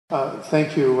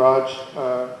Thank you, Raj.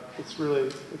 It's really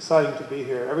exciting to be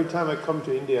here. Every time I come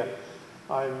to India,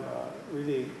 I'm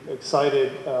really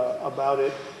excited about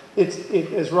it.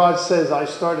 As Raj says, I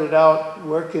started out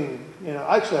working,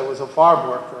 actually I was a farm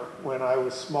worker when I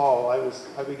was small.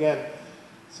 I began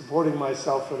supporting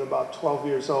myself at about 12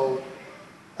 years old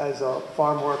as a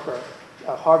farm worker,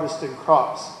 harvesting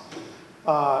crops,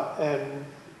 and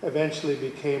eventually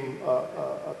became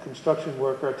a construction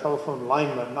worker, a telephone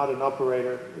lineman, not an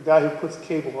operator, the guy who puts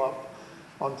cable up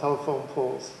on telephone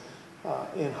poles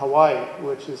in Hawaii,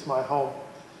 which is my home.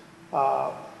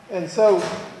 And so,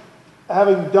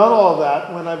 having done all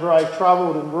that, whenever I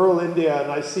traveled in rural India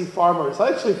and I see farmers, I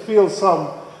actually feel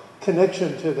some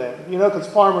connection to them. Because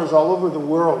farmers all over the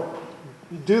world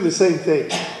do the same thing.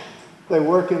 They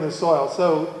work in the soil.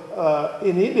 So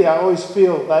in India, I always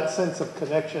feel that sense of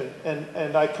connection.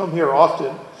 And I come here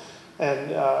often.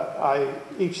 And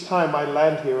each time I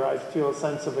land here, I feel a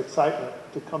sense of excitement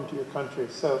to come to your country.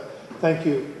 So thank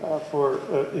you for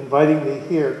inviting me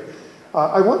here.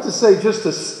 I want to say, just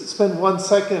to spend 1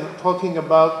 second talking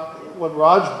about what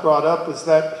Raj brought up, is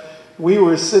that we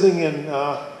were sitting in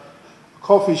a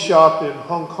coffee shop in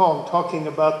Hong Kong talking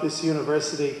about this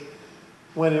university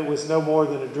when it was no more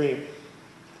than a dream.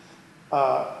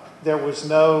 There was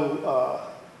no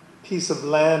piece of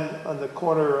land on the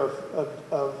corner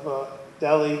of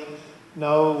Delhi.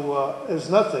 No, there was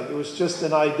nothing. It was just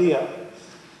an idea.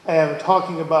 And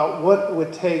talking about what it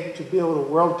would take to build a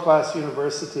world-class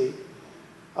university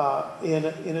in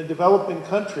a developing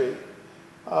country,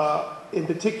 in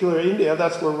particular India.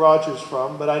 That's where Roger's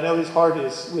from, but I know his heart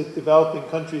is with developing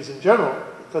countries in general,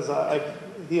 because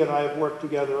he and I have worked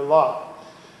together a lot.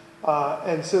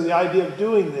 And so the idea of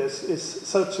doing this is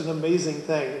such an amazing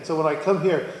thing. And so when I come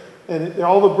here, and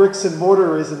all the bricks and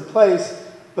mortar is in place,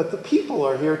 but the people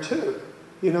are here too.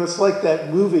 It's like that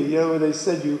movie, where they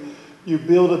said you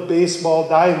build a baseball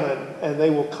diamond and they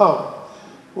will come.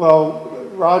 Well,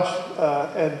 Raj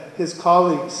and his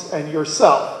colleagues and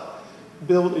yourself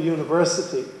build a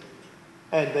university,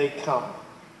 and they come.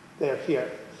 They're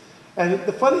here. And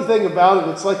the funny thing about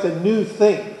it, it's like a new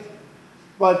thing.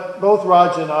 But both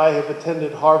Raj and I have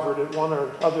attended Harvard at one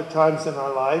or other times in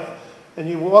our life, and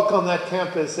you walk on that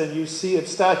campus and you see a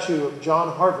statue of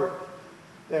John Harvard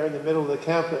there in the middle of the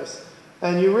campus.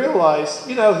 And you realize,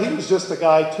 he was just a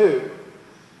guy too.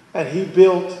 And he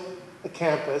built a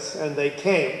campus, and they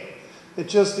came.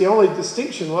 The only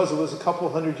distinction was it was a couple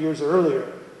hundred years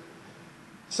earlier.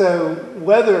 So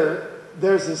whether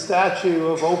there's a statue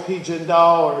of O.P.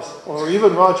 Jindal or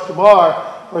even Raj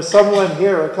Kumar or someone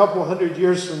here a couple hundred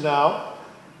years from now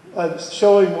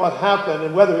showing what happened,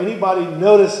 and whether anybody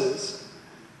notices,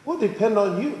 will depend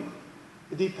on you.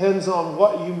 It depends on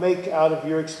what you make out of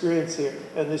your experience here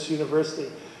in this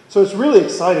university. So it's really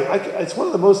exciting. It's one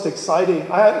of the most exciting.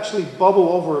 I actually bubble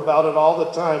over about it all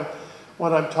the time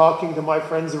when I'm talking to my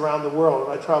friends around the world,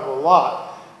 and I travel a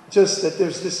lot. Just that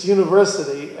there's this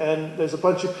university, and there's a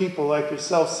bunch of people like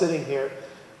yourself sitting here,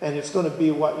 and it's going to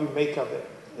be what you make of it.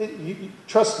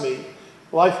 Trust me,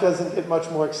 life doesn't get much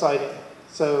more exciting.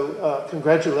 So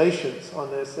congratulations on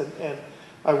this, and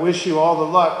I wish you all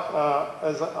the luck,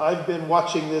 as I've been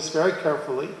watching this very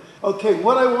carefully. Okay,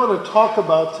 what I want to talk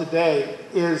about today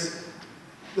is,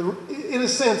 in a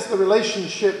sense, the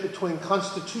relationship between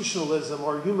constitutionalism,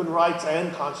 or human rights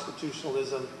and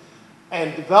constitutionalism,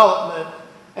 and development,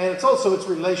 and it's also its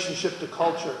relationship to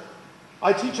culture.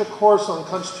 I teach a course on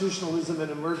constitutionalism in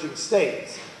emerging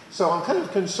states, so I'm kind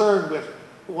of concerned with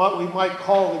what we might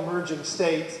call emerging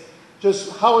states.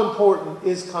 Just how important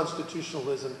is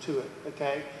constitutionalism to it,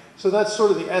 okay? So that's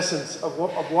sort of the essence of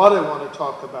what I want to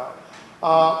talk about.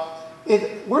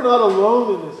 We're not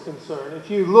alone in this concern. If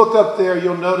you look up there,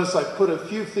 you'll notice I put a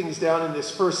few things down in this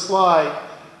first slide,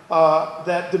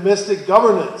 that domestic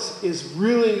governance is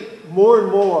really more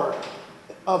and more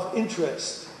of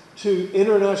interest to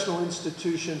international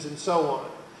institutions and so on.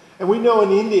 And we know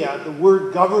in India, the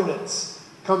word governance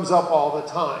comes up all the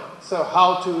time. So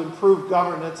how to improve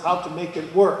governance, how to make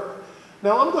it work.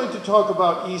 Now I'm going to talk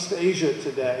about East Asia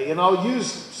today, and I'll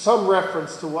use some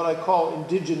reference to what I call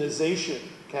indigenization,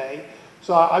 okay?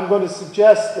 So I'm going to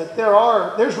suggest that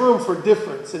there's room for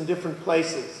difference in different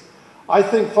places. I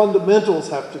think fundamentals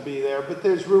have to be there, but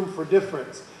there's room for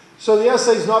difference. So the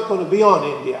essay is not going to be on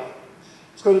India.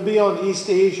 It's going to be on East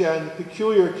Asia and the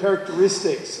peculiar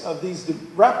characteristics of these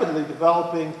rapidly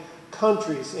developing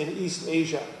countries in East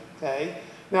Asia, okay?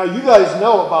 Now, you guys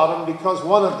know about them because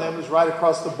one of them is right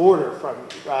across the border from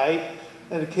you, right?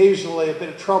 And occasionally a bit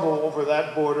of trouble over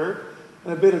that border,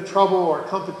 and a bit of trouble or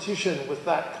competition with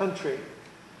that country.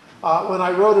 When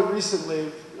I wrote it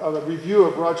recently, a review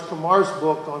of Raj Kumar's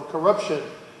book on corruption,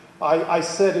 I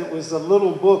said it was a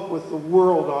little book with the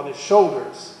world on its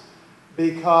shoulders,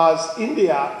 because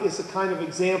India is a kind of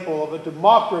example of a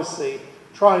democracy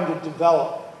trying to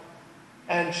develop.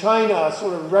 And China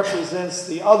sort of represents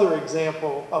the other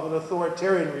example of an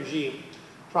authoritarian regime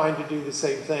trying to do the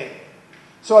same thing.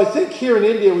 So I think here in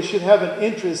India we should have an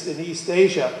interest in East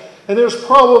Asia. And there's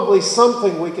probably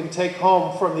something we can take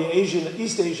home from the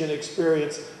East Asian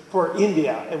experience for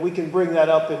India, and we can bring that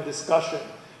up in discussion.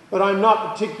 But I'm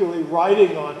not particularly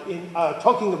writing on,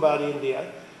 talking about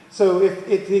India. So if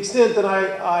to the extent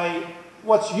that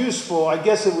what's useful, I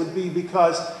guess it would be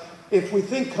because if we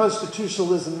think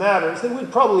constitutionalism matters, then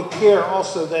we'd probably care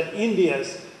also that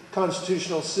India's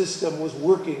constitutional system was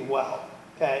working well,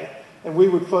 okay? And we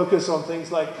would focus on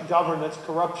things like governance,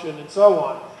 corruption, and so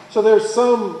on. So there's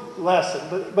some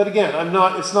lesson, but again,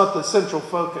 it's not the central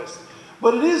focus.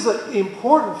 But it is an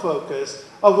important focus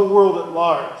of the world at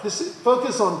large. This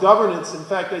focus on governance, in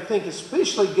fact, I think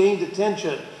especially gained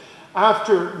attention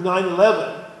after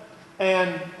 9/11.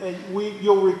 And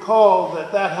you'll recall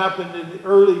that happened in the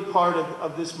early part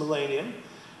of this millennium.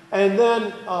 And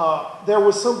then there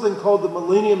was something called the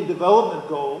Millennium Development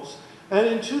Goals. And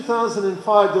in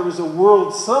 2005, there was a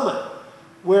World Summit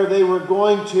where they were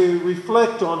going to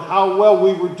reflect on how well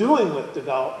we were doing with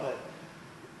development.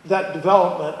 That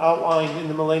development outlined in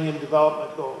the Millennium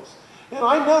Development Goals. And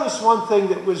I noticed one thing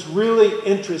that was really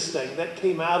interesting that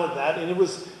came out of that, and it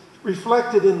was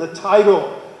reflected in the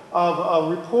title of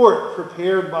a report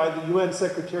prepared by the UN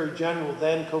Secretary General,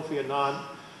 then Kofi Annan,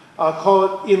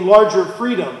 called In Larger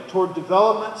Freedom Toward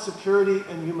Development, Security,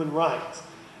 and Human Rights.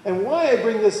 And why I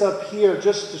bring this up here,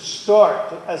 just to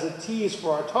start as a tease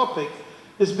for our topic,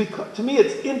 is because to me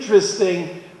it's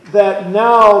interesting that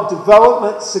now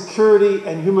development, security,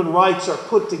 and human rights are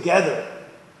put together.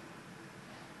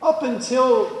 Up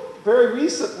until very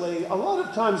recently, a lot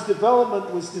of times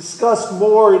development was discussed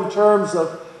more in terms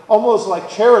of almost like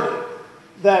charity,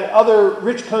 that other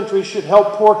rich countries should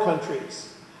help poor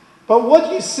countries. But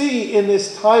what you see in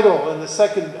this title, in the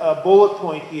second bullet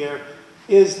point here,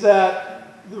 is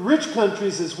that the rich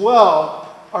countries as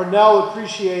well are now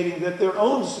appreciating that their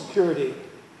own security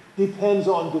depends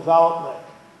on development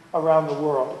around the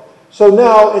world. So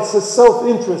now it's a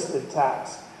self-interested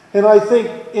task. And I think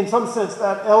in some sense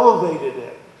that elevated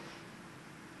it.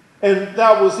 And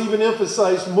that was even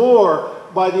emphasized more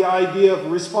by the idea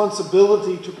of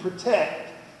responsibility to protect,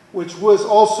 which was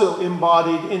also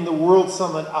embodied in the World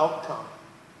Summit outcome.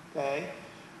 Okay?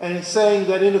 And it's saying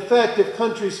that in effect, if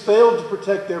countries failed to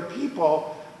protect their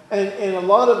people, and a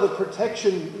lot of the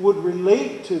protection would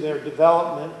relate to their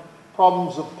development,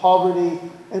 problems of poverty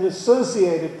and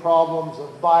associated problems of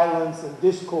violence and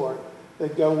discord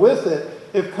that go with it,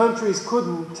 if countries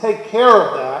couldn't take care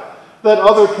of that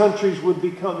other countries would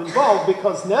become involved,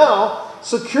 because now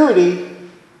security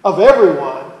of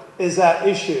everyone is at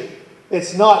issue.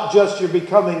 It's not just you're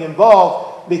becoming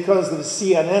involved because of the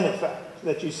CNN effect,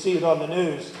 that you see it on the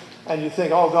news and you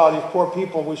think, oh God, these poor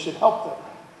people, we should help them.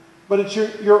 But it's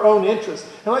your own interest.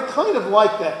 And I kind of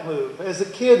like that move. As a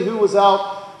kid who was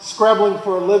out scrabbling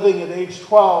for a living at age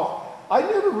 12, I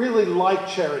never really liked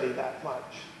charity that much.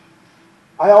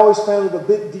 I always found it a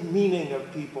bit demeaning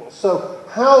of people. So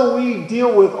how we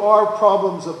deal with our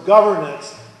problems of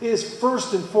governance is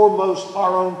first and foremost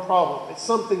our own problem. It's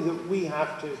something that we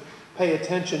have to pay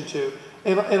attention to.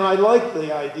 And I like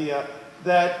the idea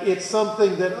that it's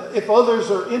something that if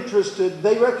others are interested,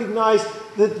 they recognize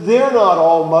that they're not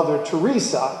all Mother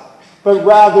Teresa, but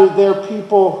rather they're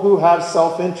people who have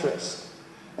self-interest.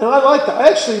 And I like that. I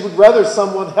actually would rather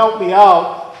someone help me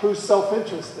out who's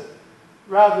self-interested,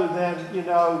 rather than,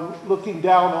 looking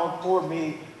down on poor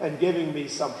me and giving me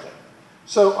something.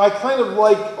 So I kind of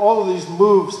like all of these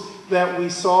moves that we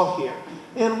saw here.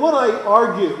 And what I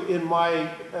argue in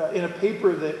in a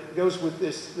paper that goes with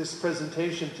this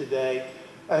presentation today,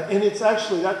 and it's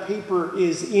actually, that paper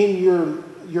is in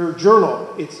your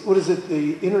journal. It's, what is it,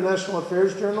 the International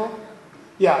Affairs Journal?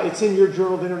 Yeah, it's in your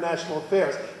Journal of International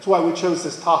Affairs. That's why we chose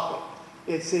this topic.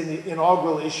 It's in the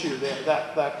inaugural issue there,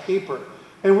 that paper.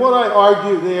 And what I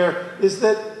argue there is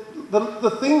that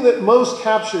the thing that most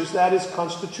captures that is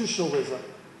constitutionalism.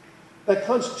 That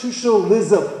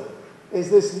constitutionalism is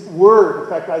this word. In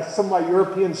fact, some of my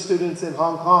European students in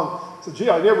Hong Kong said, gee,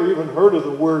 I never even heard of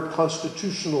the word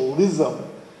constitutionalism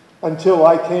until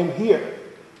I came here.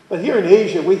 But here in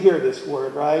Asia, we hear this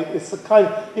word, right? It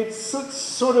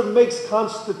sort of makes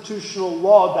constitutional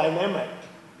law dynamic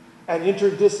and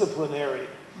interdisciplinary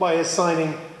by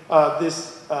assigning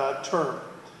this term.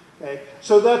 Okay?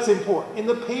 So that's important. In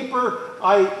the paper,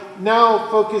 I now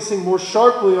focusing more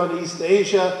sharply on East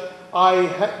Asia,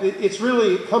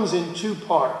 it comes in two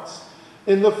parts.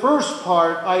 In the first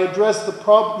part, I address the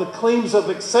claims of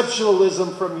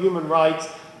exceptionalism from human rights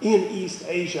in East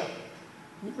Asia.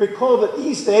 Recall that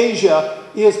East Asia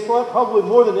is probably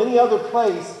more than any other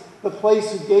place, the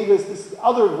place who gave us this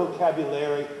other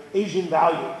vocabulary, Asian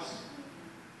values.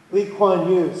 Lee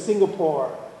Kuan Yew,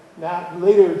 Singapore,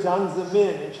 later Jiang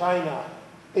Zemin in China,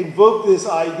 invoked this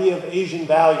idea of Asian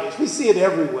values. We see it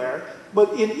everywhere,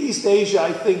 but in East Asia,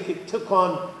 I think it took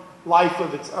on life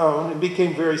of its own and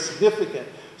became very significant.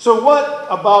 So what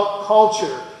about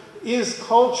culture? Is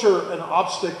culture an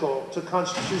obstacle to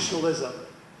constitutionalism?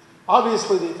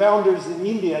 Obviously, the founders in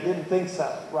India didn't think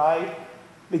so, right?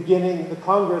 The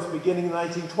Congress beginning in the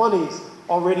 1920s,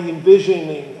 already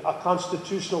envisioning a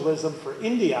constitutionalism for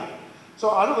India. So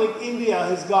I don't think India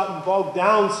has gotten bogged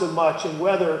down so much in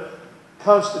whether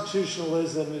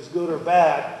constitutionalism is good or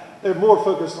bad. They're more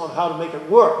focused on how to make it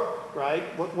work, right?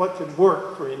 What could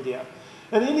work for India.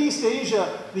 And in East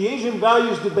Asia, the Asian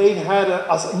values debate had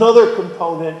another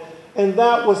component, and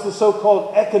that was the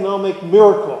so-called economic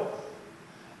miracle.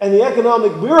 And the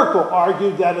economic miracle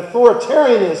argued that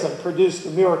authoritarianism produced the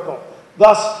miracle.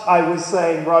 Thus, I was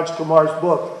saying, Raj Kumar's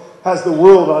book has the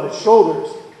world on its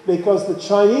shoulders, because the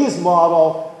Chinese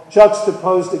model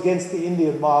juxtaposed against the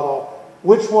Indian model,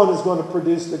 which one is going to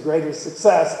produce the greatest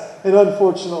success? And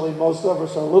unfortunately, most of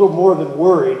us are a little more than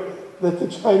worried that the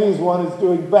Chinese one is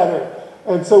doing better.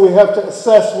 And so we have to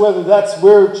assess whether that's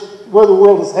where the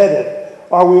world is headed.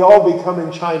 Are we all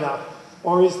becoming China?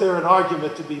 Or is there an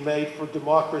argument to be made for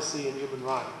democracy and human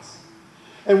rights?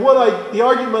 And the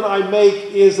argument I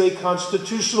make is a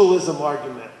constitutionalism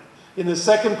argument. In the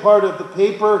second part of the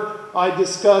paper, I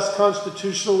discuss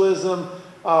constitutionalism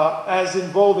as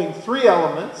involving three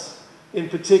elements, in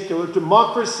particular,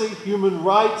 democracy, human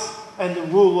rights, and the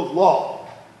rule of law.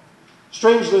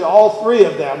 Strangely, all three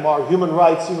of them are human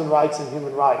rights, and human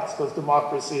rights, because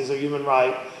democracy is a human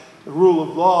right. The rule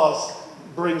of laws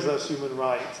brings us human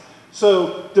rights.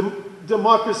 So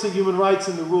democracy, human rights,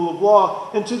 and the rule of law.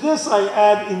 And to this I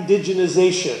add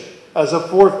indigenization as a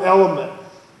fourth element.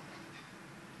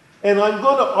 And I'm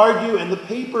going to argue, and the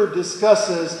paper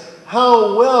discusses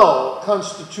how well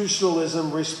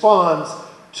constitutionalism responds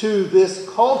to this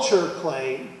culture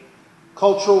claim,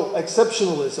 cultural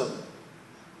exceptionalism,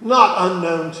 not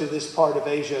unknown to this part of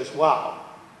Asia as well,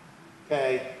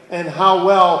 okay? And how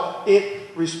well it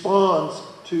responds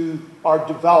to our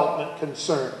development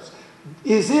concerns.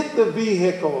 Is it the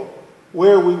vehicle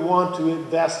where we want to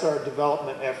invest our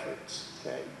development efforts,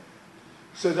 okay?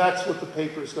 So that's what the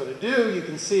paper is going to do. You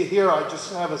can see here, I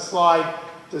just have a slide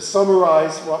to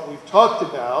summarize what we've talked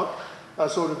about,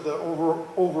 sort of the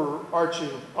overarching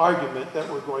argument that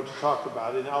we're going to talk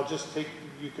about. And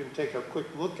you can take a quick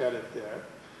look at it there.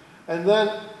 And then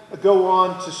go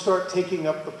on to start taking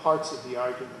up the parts of the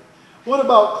argument. What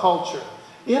about culture?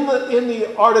 In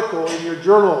the article in your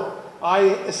journal,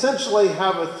 I essentially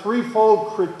have a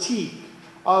threefold critique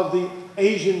of the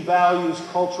Asian values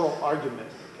cultural argument,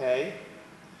 okay?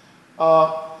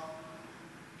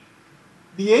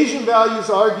 The Asian values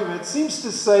argument seems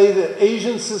to say that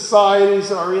Asian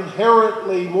societies are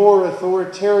inherently more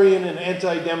authoritarian and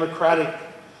anti-democratic.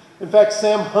 In fact,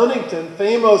 Sam Huntington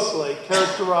famously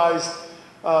characterized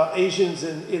Asians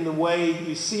in the way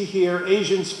you see here.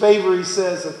 Asians favor, he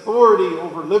says, authority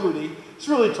over liberty. It's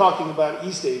really talking about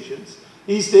East Asians.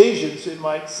 East Asians, it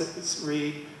might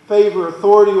read, favor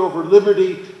authority over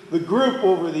liberty, the group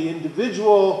over the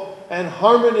individual, and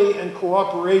harmony and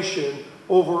cooperation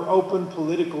over open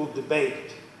political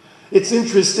debate. It's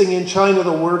interesting, in China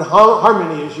the word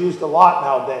harmony is used a lot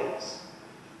nowadays.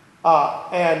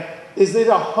 And is it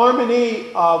a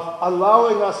harmony of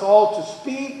allowing us all to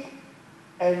speak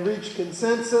and reach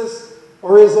consensus,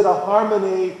 or is it a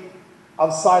harmony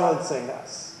of silencing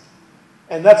us?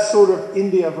 And that's sort of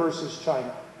India versus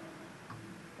China.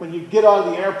 When you get out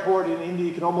of the airport in India,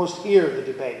 you can almost hear the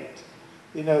debate.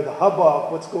 You know, the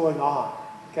hubbub, what's going on,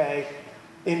 okay?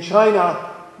 In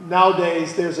China,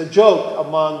 nowadays, there's a joke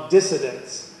among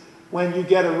dissidents. When you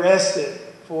get arrested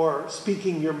for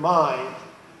speaking your mind,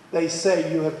 they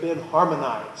say you have been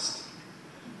harmonized.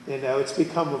 You know, it's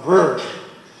become a verb.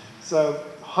 So,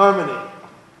 harmony.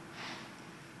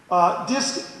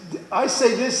 I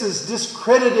say this is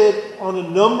discredited in a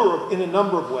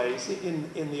number of ways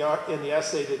in the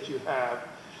essay that you have.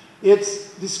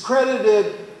 It's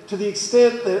discredited to the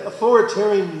extent that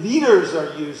authoritarian leaders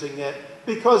are using it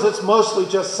because it's mostly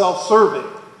just self-serving.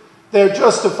 They're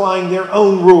justifying their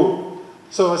own rule.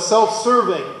 So a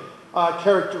self-serving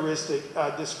characteristic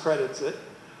discredits it.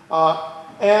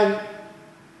 And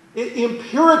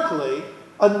empirically,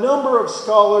 a number of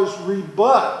scholars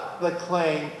rebut the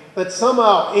claim that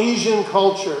somehow Asian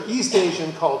culture, East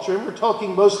Asian culture, and we're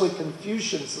talking mostly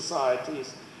Confucian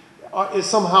societies, is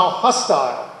somehow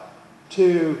hostile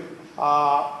to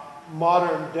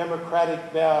modern democratic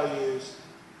values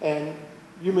and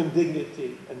human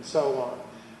dignity and so on.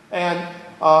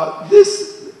 And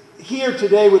this, here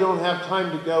today, we don't have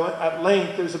time to go at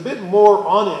length. There's a bit more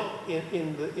on it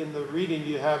in the reading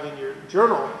you have in your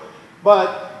journal.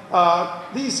 But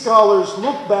these scholars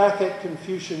look back at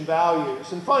Confucian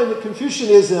values and find that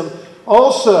Confucianism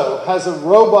also has a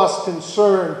robust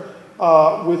concern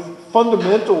with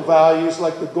fundamental values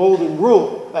like the golden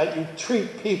rule, that you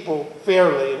treat people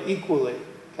fairly and equally,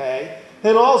 okay?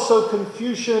 And also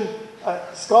Confucian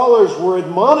scholars were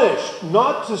admonished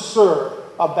not to serve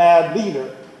a bad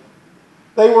leader.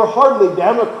 They were hardly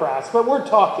Democrats, but we're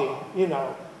talking,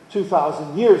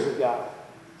 2,000 years ago.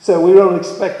 So we don't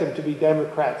expect them to be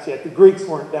Democrats yet. The Greeks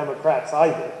weren't Democrats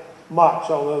either, much,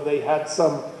 although they had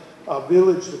some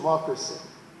village democracy.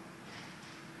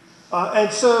 And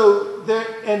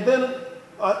then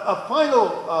a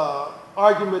final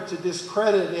argument to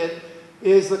discredit it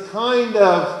is the kind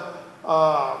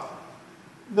of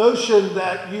notion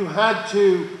that you had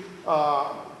to,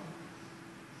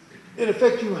 in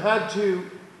effect, you had to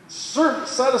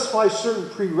satisfy certain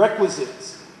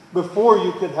prerequisites before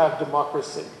you could have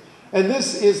democracy. And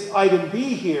this is item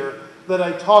B here that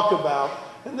I talk about.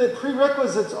 And the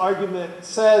prerequisites argument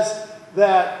says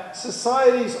that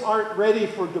societies aren't ready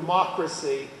for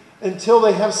democracy until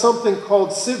they have something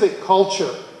called civic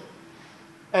culture.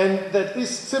 And that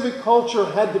this civic culture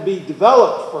had to be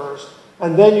developed first,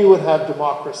 and then you would have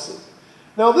democracy.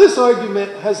 Now, this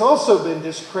argument has also been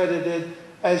discredited.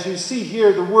 As you see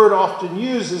here, the word often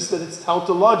used is that it's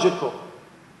tautological.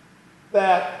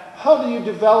 That how do you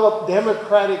develop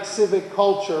democratic civic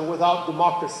culture without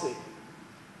democracy?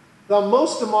 Now,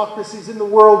 most democracies in the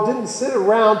world didn't sit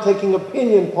around taking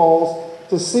opinion polls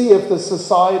to see if the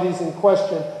societies in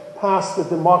question passed the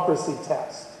democracy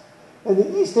test. And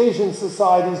the East Asian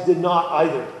societies did not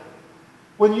either.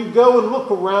 When you go and look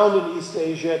around in East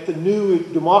Asia at the new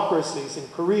democracies in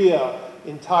Korea,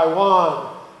 in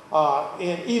Taiwan,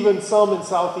 and even some in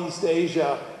Southeast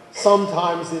Asia,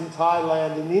 sometimes in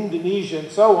Thailand and Indonesia and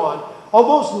so on,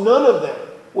 almost none of them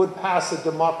would pass a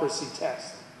democracy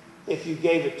test if you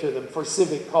gave it to them for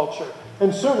civic culture.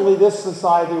 And certainly this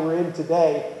society we're in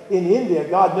today, in India,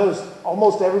 God knows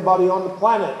almost everybody on the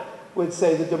planet would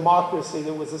say the democracy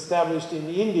that was established in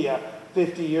India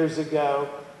 50 years ago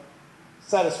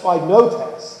satisfied no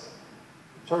test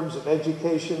in terms of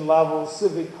education levels,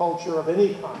 civic culture of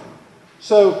any kind.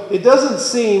 So it doesn't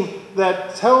seem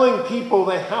that telling people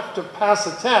they have to pass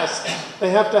a test, they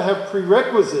have to have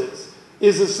prerequisites,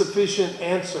 is a sufficient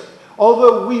answer.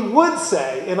 Although we would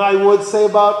say, and I would say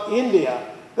about India,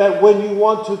 that when you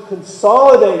want to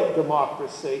consolidate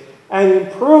democracy and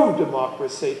improve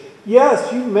democracy,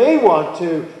 yes, you may want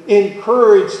to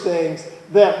encourage things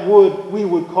that we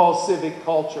would call civic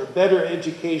culture, better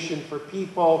education for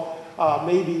people,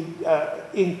 maybe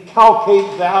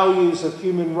inculcate values of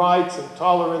human rights and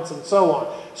tolerance and so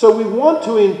on. So we want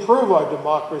to improve our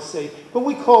democracy, but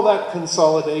we call that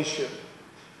consolidation.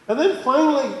 And then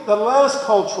finally, the last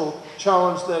cultural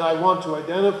challenge that I want to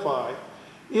identify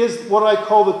is what I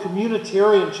call the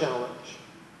communitarian challenge.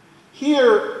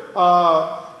 Here,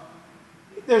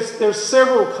 there's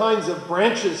several kinds of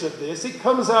branches of this. It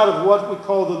comes out of what we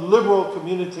call the liberal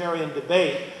communitarian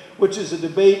debate, which is a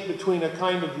debate between a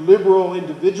kind of liberal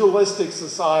individualistic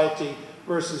society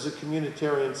versus a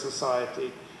communitarian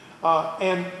society.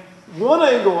 And one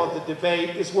angle of the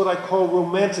debate is what I call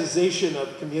romanticization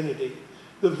of community.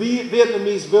 The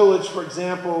Vietnamese village, for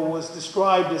example, was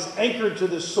described as anchored to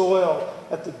the soil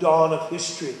at the dawn of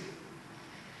history.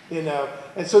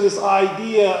 And so this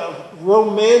idea of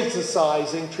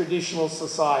romanticizing traditional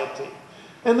society.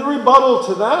 And the rebuttal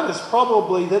to that is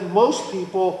probably that most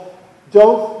people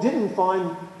didn't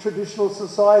find traditional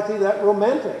society that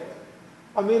romantic.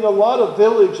 I mean, a lot of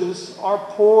villages are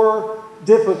poor,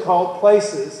 difficult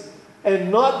places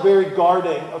and not very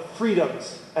guarding of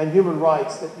freedoms and human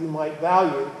rights that you might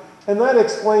value. And that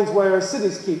explains why our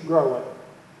cities keep growing.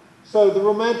 So the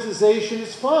romanticization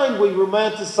is fine. We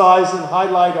romanticize and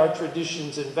highlight our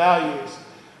traditions and values.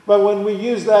 But when we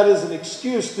use that as an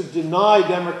excuse to deny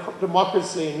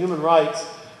democracy and human rights,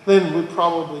 then we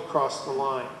probably cross the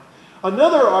line.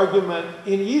 Another argument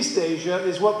in East Asia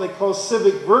is what they call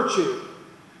civic virtue.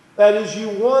 That is, you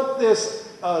want this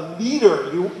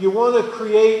leader. You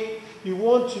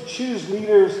want to choose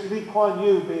leaders, Lee Kuan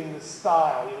Yew being the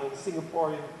style, the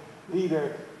Singaporean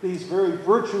leader, these very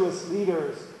virtuous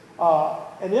leaders,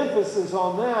 an emphasis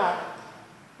on that,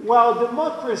 while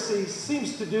democracy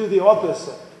seems to do the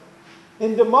opposite.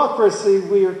 In democracy,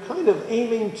 we are kind of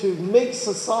aiming to make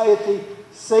society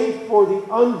safe for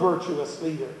the unvirtuous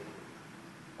leader.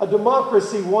 A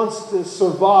democracy wants to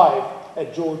survive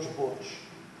at George Bush.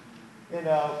 You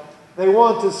know, they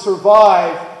want to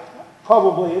survive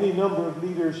probably any number of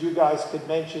leaders you guys could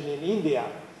mention in India.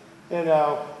 You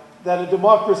know, that a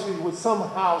democracy would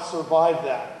somehow survive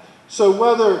that. So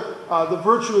whether the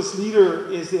virtuous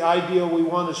leader is the ideal we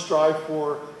want to strive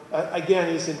for, again,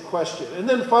 is in question. And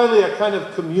then finally, a kind of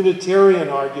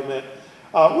communitarian argument,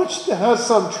 which has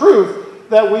some truth,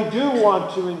 that we do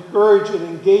want to encourage and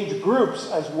engage groups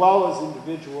as well as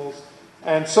individuals,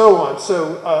 and so on.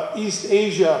 So East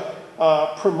Asia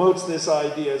promotes this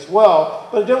idea as well,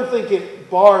 but I don't think it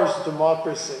bars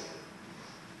democracy.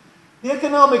 The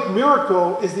economic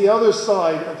miracle is the other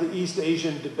side of the East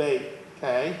Asian debate,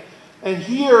 okay? And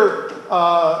here,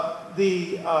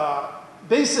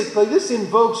 basically, this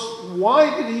invokes,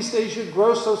 why did East Asia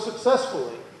grow so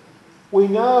successfully? We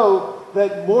know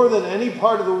that more than any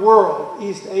part of the world,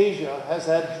 East Asia has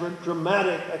had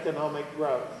dramatic economic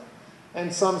growth.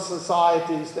 And some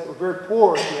societies that were very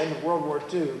poor at the end of World War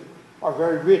II are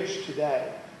very rich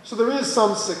today. So there is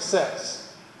some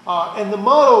success. And the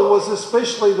model was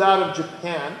especially that of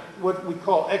Japan, what we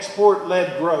call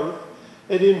export-led growth.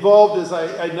 It involved, as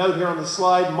I note here on the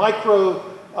slide,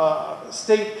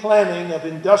 micro-state planning of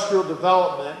industrial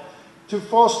development to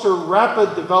foster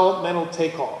rapid developmental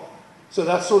takeoff. So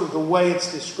that's sort of the way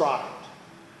it's described.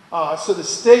 So the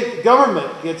state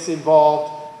government gets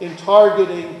involved in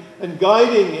targeting and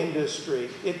guiding industry.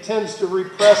 It tends to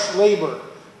repress labor.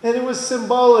 And it was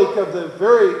symbolic of the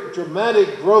very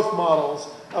dramatic growth models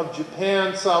of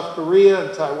Japan, South Korea,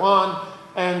 and Taiwan,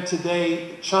 and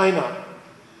today China.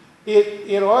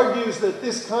 It argues that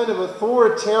this kind of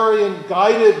authoritarian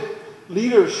guided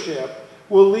leadership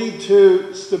will lead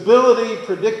to stability,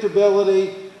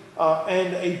 predictability,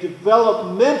 and a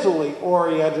developmentally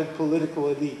oriented political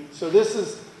elite. So this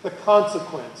is the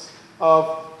consequence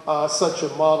of such a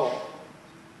model.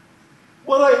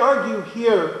 What I argue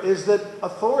here is that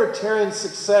authoritarian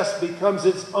success becomes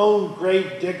its own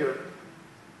grave digger.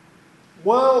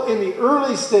 While in the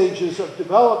early stages of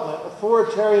development,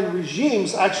 authoritarian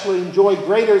regimes actually enjoy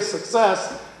greater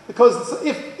success because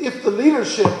if the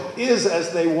leadership is,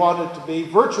 as they want it to be,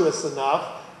 virtuous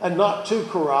enough and not too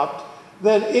corrupt,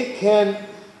 then it can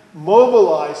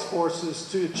mobilize forces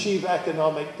to achieve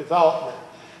economic development.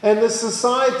 And the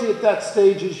society at that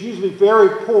stage is usually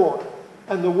very poor,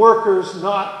 and the workers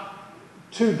not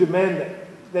too demanding.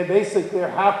 They're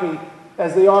happy,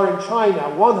 as they are in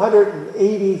China,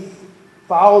 180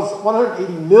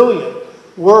 million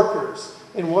workers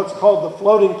in what's called the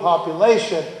floating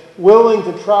population, willing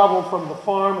to travel from the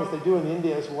farm, as they do in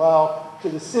India as well, to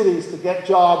the cities to get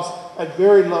jobs at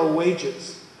very low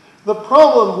wages. The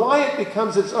problem, why it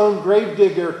becomes its own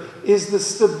gravedigger, is the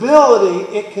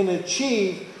stability it can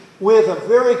achieve with a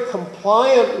very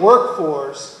compliant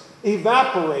workforce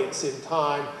evaporates in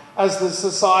time as the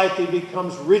society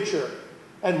becomes richer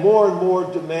and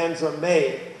more demands are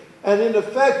made. And in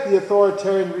effect, the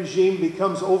authoritarian regime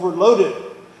becomes overloaded.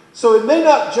 So it may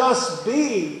not just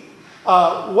be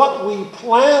what we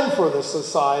plan for the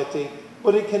society,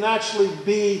 but it can actually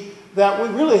be that we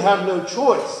really have no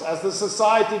choice. As the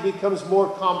society becomes more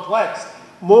complex,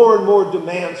 more and more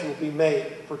demands will be made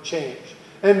for change.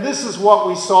 And this is what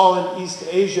we saw in East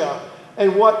Asia,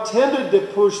 and what tended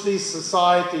to push these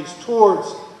societies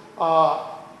towards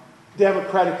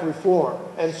democratic reform.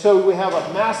 And so we have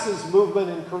a masses movement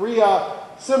in Korea,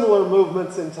 similar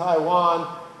movements in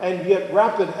Taiwan, and yet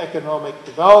rapid economic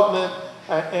development,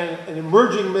 and an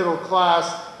emerging middle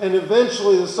class, and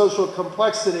eventually the social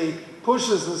complexity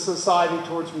pushes the society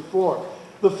towards reform.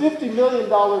 The $50 million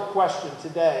question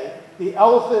today, the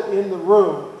elephant in the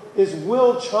room, is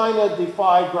will China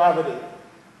defy gravity?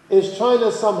 Is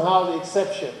China somehow the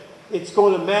exception? It's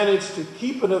going to manage to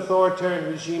keep an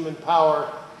authoritarian regime in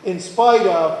power in spite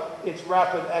of its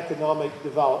rapid economic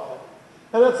development.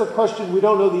 And that's a question we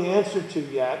don't know the answer to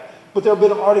yet, but there have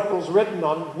been articles written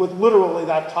on with literally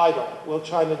that title, Will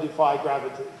China Defy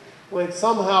Gravity? Will it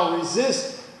somehow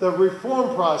resist the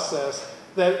reform process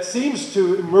that seems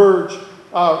to emerge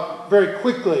very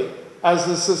quickly as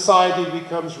the society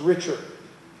becomes richer?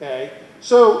 Okay?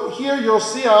 So here you'll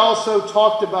see I also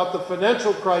talked about the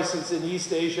financial crisis in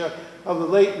East Asia of the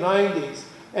late 90s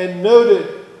and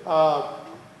noted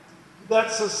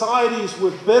that societies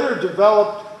with better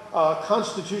developed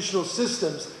constitutional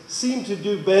systems seem to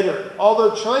do better.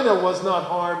 Although China was not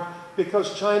harmed,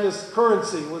 because China's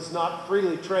currency was not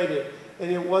freely traded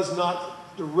and it was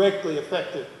not directly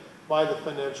affected by the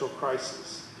financial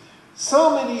crisis.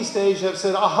 Some in East Asia have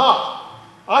said, aha,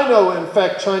 I know, in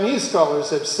fact, Chinese scholars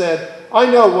have said, I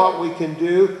know what we can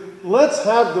do. Let's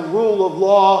have the rule of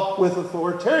law with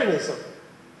authoritarianism.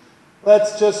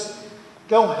 Let's just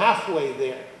go halfway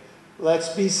there. Let's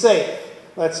be safe.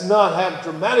 Let's not have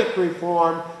dramatic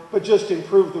reform, but just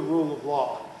improve the rule of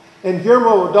law. And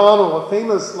Guillermo O'Donnell, a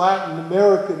famous Latin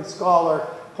American scholar,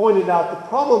 pointed out the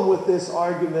problem with this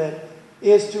argument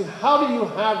is to how do you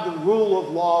have the rule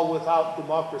of law without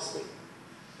democracy?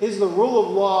 Is the rule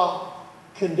of law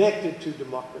connected to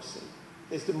democracy?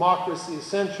 Is democracy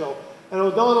essential? And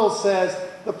O'Donnell says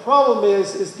the problem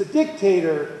is the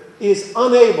dictator is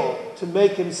unable to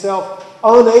make himself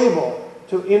unable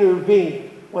to intervene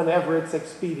whenever it's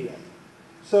expedient.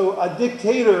 So a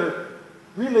dictator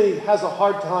really has a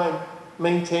hard time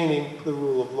maintaining the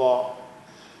rule of law.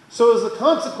 So as a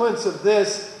consequence of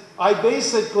this, I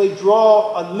basically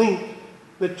draw a link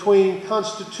between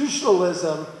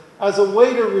constitutionalism as a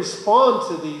way to respond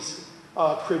to these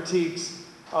critiques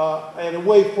and a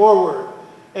way forward.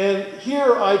 And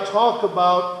here I talk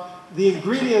about the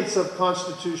ingredients of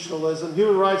constitutionalism: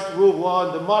 human rights, the rule of law,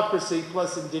 and democracy,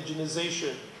 plus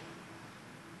indigenization.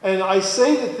 And I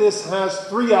say that this has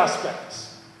three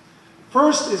aspects.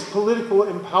 First is political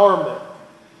empowerment.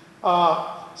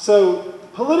 So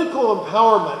political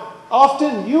empowerment,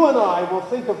 often you and I will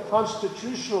think of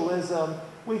constitutionalism,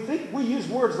 we use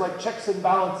words like checks and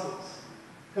balances,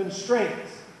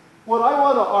 constraints. What I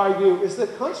want to argue is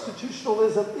that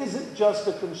constitutionalism isn't just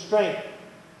a constraint,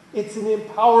 it's an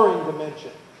empowering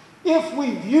dimension. If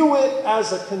we view it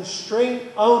as a constraint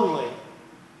only,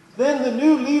 then the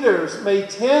new leaders may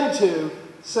tend to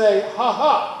say,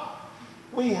 ha-ha,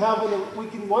 we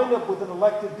can wind up with an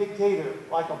elected dictator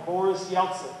like a Boris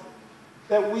Yeltsin.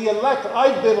 That we elect,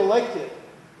 I've been elected,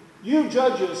 you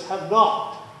judges have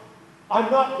not. I'm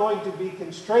not going to be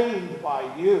constrained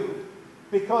by you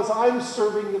because I'm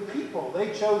serving the people.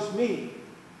 They chose me.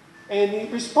 And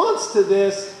in response to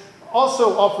this,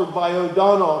 also offered by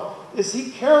O'Donnell, is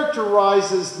he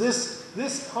characterizes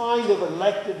this kind of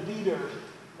elected leader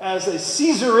as a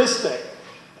Caesaristic,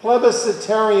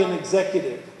 plebiscitarian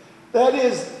executive. That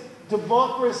is,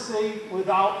 democracy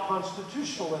without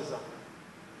constitutionalism.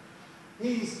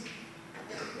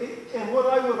 And what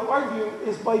I would argue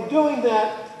is by doing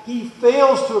that, he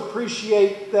fails to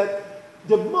appreciate that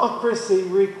democracy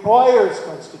requires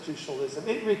constitutionalism.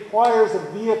 It requires a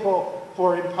vehicle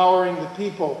for empowering the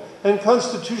people. And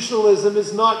constitutionalism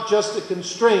is not just a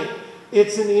constraint.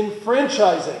 It's an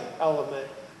enfranchising element.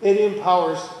 It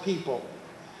empowers people.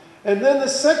 And then the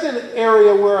second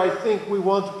area where I think we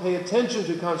want to pay attention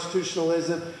to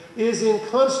constitutionalism is in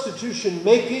constitution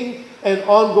making and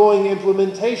ongoing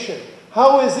implementation.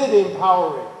 How is it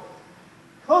empowering?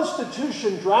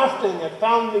 Constitution drafting at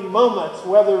founding moments,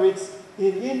 whether it's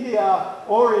in India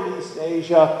or in East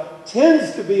Asia,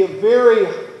 tends to be a very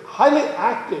highly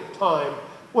active time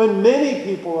when many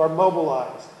people are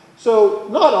mobilized. So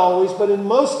not always, but in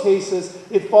most cases,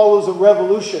 it follows a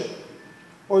revolution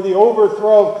or the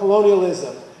overthrow of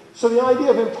colonialism. So the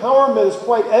idea of empowerment is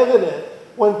quite evident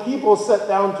when people sit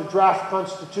down to draft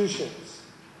constitutions.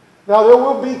 Now, there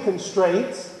will be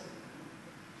constraints.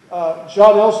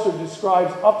 John Elster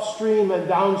describes upstream and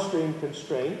downstream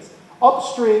constraints.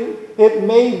 Upstream, it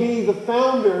may be the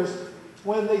founders,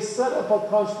 when they set up a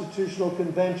constitutional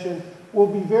convention, will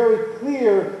be very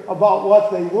clear about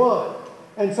what they want.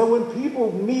 And so when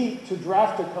people meet to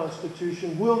draft a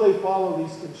constitution, will they follow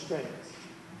these constraints?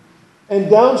 And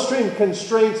downstream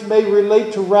constraints may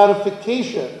relate to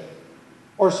ratification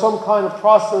or some kind of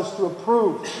process to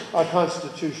approve a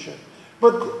constitution.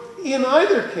 But in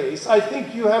either case, I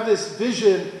think you have this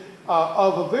vision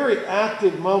of a very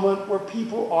active moment where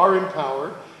people are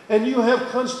empowered, and you have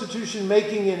constitution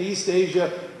making in East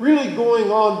Asia really going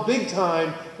on big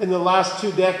time in the last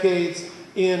 2 decades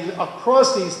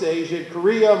across East Asia: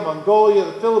 Korea, Mongolia,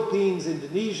 the Philippines,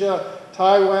 Indonesia,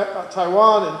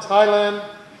 Taiwan and Thailand,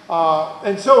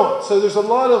 and so on. So there's a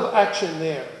lot of action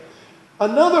there.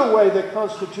 Another way that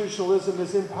constitutionalism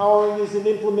is empowering is in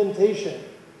implementation.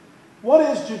 What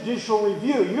is judicial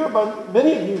review?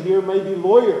 Many of you here may be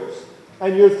lawyers,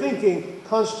 and you're thinking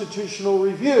constitutional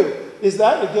review. Is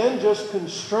that, again, just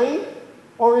constraint?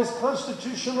 Or is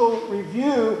constitutional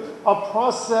review a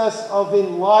process of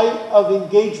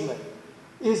engagement?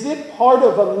 Is it part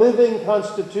of a living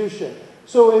constitution?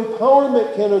 So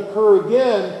empowerment can occur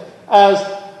again as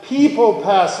people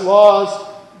pass laws,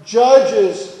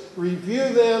 judges review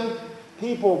them,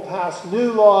 people pass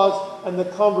new laws, and the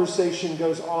conversation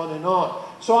goes on and on.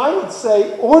 So I would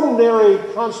say ordinary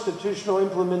constitutional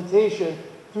implementation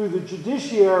through the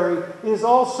judiciary is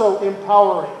also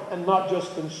empowering and not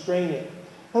just constraining.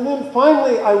 And then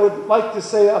finally, I would like to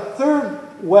say a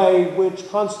third way which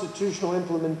constitutional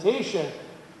implementation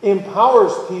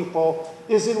empowers people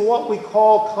is in what we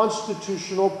call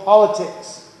constitutional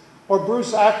politics, or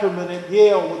Bruce Ackerman at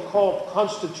Yale would call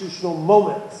constitutional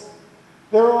moments.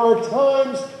 There are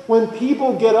times when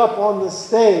people get up on the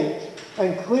stage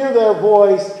and clear their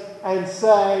voice and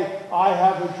say, I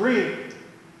have a dream.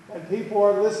 And people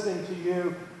are listening to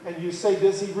you, and you say,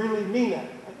 does he really mean it?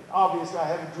 And obviously, I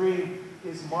have a dream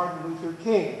is Martin Luther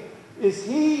King.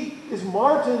 Is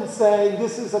Martin saying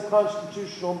this is a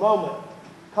constitutional moment?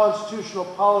 Constitutional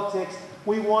politics,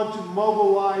 we want to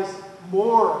mobilize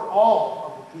all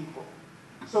of the people.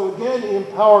 So again,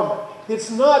 empowerment. It's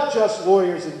not just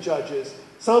lawyers and judges.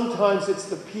 Sometimes it's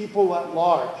the people at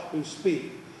large who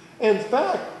speak. In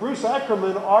fact, Bruce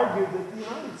Ackerman argued that the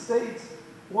United States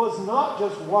was not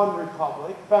just one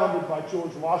republic founded by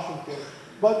George Washington,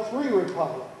 but three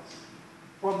republics.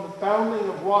 From the founding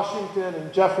of Washington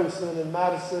and Jefferson and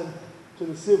Madison to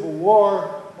the Civil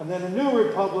War, and then a new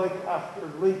republic after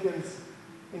Lincoln's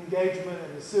engagement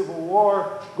in the Civil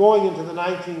War, going into the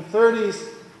 1930s,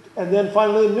 and then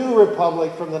finally a new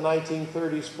republic from the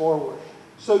 1930s forward.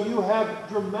 So you have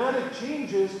dramatic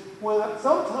changes,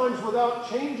 sometimes without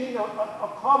changing a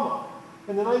comma.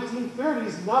 In the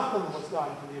 1930s, nothing was done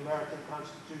to the American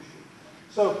Constitution.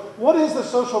 So what is the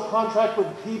social contract with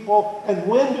the people, and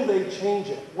when do they change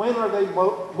it? When are they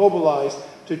mobilized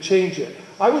to change it?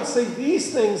 I would say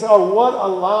these things are what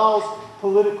allows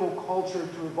political culture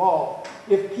to evolve.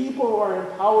 If people are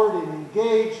empowered and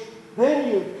engaged,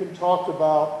 then you can talk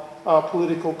about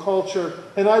political culture.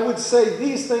 And I would say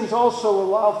these things also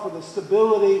allow for the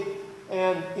stability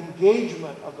and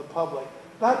engagement of the public.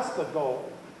 That's the goal,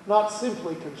 not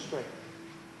simply constraint.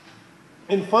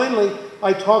 And finally,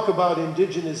 I talk about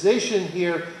indigenization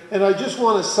here, and I just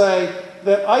want to say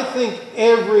that I think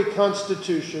every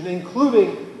constitution,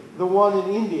 including the one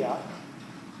in India,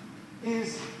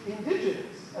 is indigenous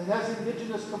and has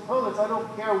indigenous components. I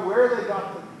don't care where they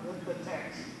got the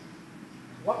text,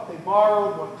 what they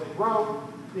borrowed, what they wrote.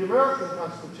 The American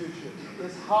Constitution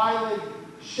is highly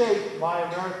shaped by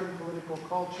American political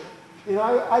culture. And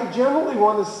I generally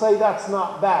want to say that's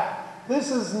not bad.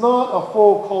 This is not a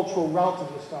full cultural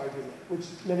relativist argument, which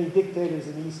many dictators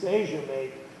in East Asia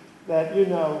make, that,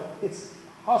 it's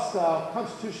hostile,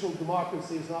 constitutional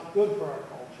democracy is not good for our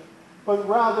culture. But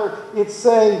rather, it's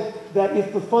saying that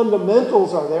if the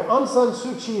fundamentals are there, Aung San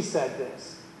Suu Kyi said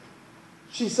this.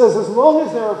 She says, as long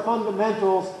as there are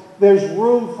fundamentals, there's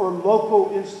room for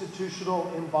local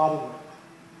institutional embodiment.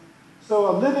 So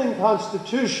a living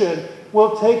constitution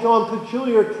will take on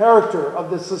peculiar character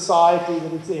of the society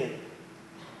that it's in.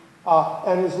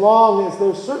 And as long as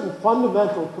there's certain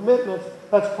fundamental commitments,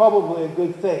 that's probably a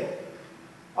good thing.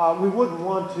 We wouldn't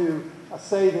want to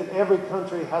say that every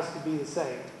country has to be the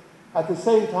same. At the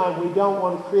same time, we don't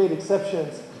want to create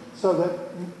exceptions so that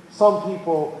some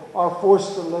people are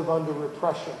forced to live under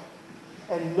repression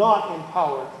and not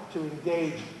empowered to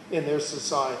engage in their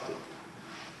society.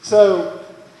 So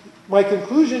my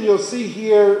conclusion you'll see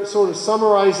here, sort of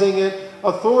summarizing it,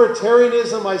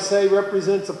 authoritarianism, I say,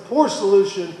 represents a poor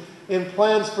solution in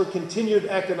plans for continued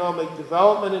economic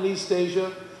development in East Asia,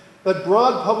 that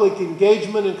broad public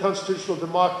engagement in constitutional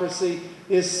democracy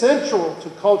is central to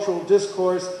cultural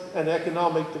discourse and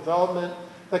economic development,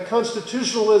 that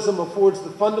constitutionalism affords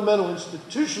the fundamental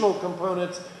institutional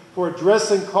components for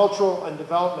addressing cultural and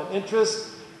development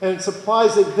interests, and it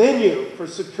supplies a venue for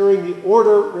securing the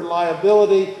order,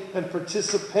 reliability, and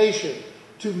participation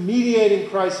to mediating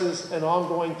crisis and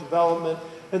ongoing development,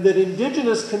 and that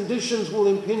indigenous conditions will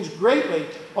impinge greatly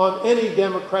on any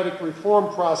democratic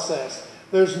reform process.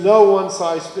 There's no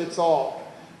one-size-fits-all.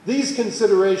 These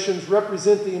considerations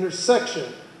represent the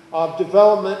intersection of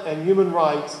development and human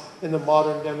rights in the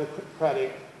modern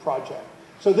democratic project.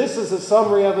 So this is a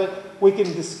summary of it. We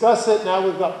can discuss it. Now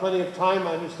we've got plenty of time,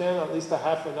 I understand, at least a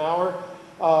half an hour.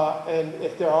 And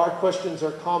if there are questions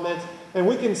or comments, and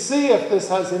we can see if this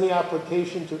has any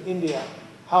application to India,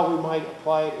 how we might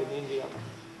apply it in India.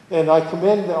 And I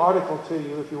commend the article to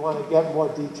you if you want to get more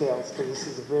details, because this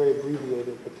is a very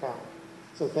abbreviated account.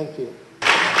 So thank you.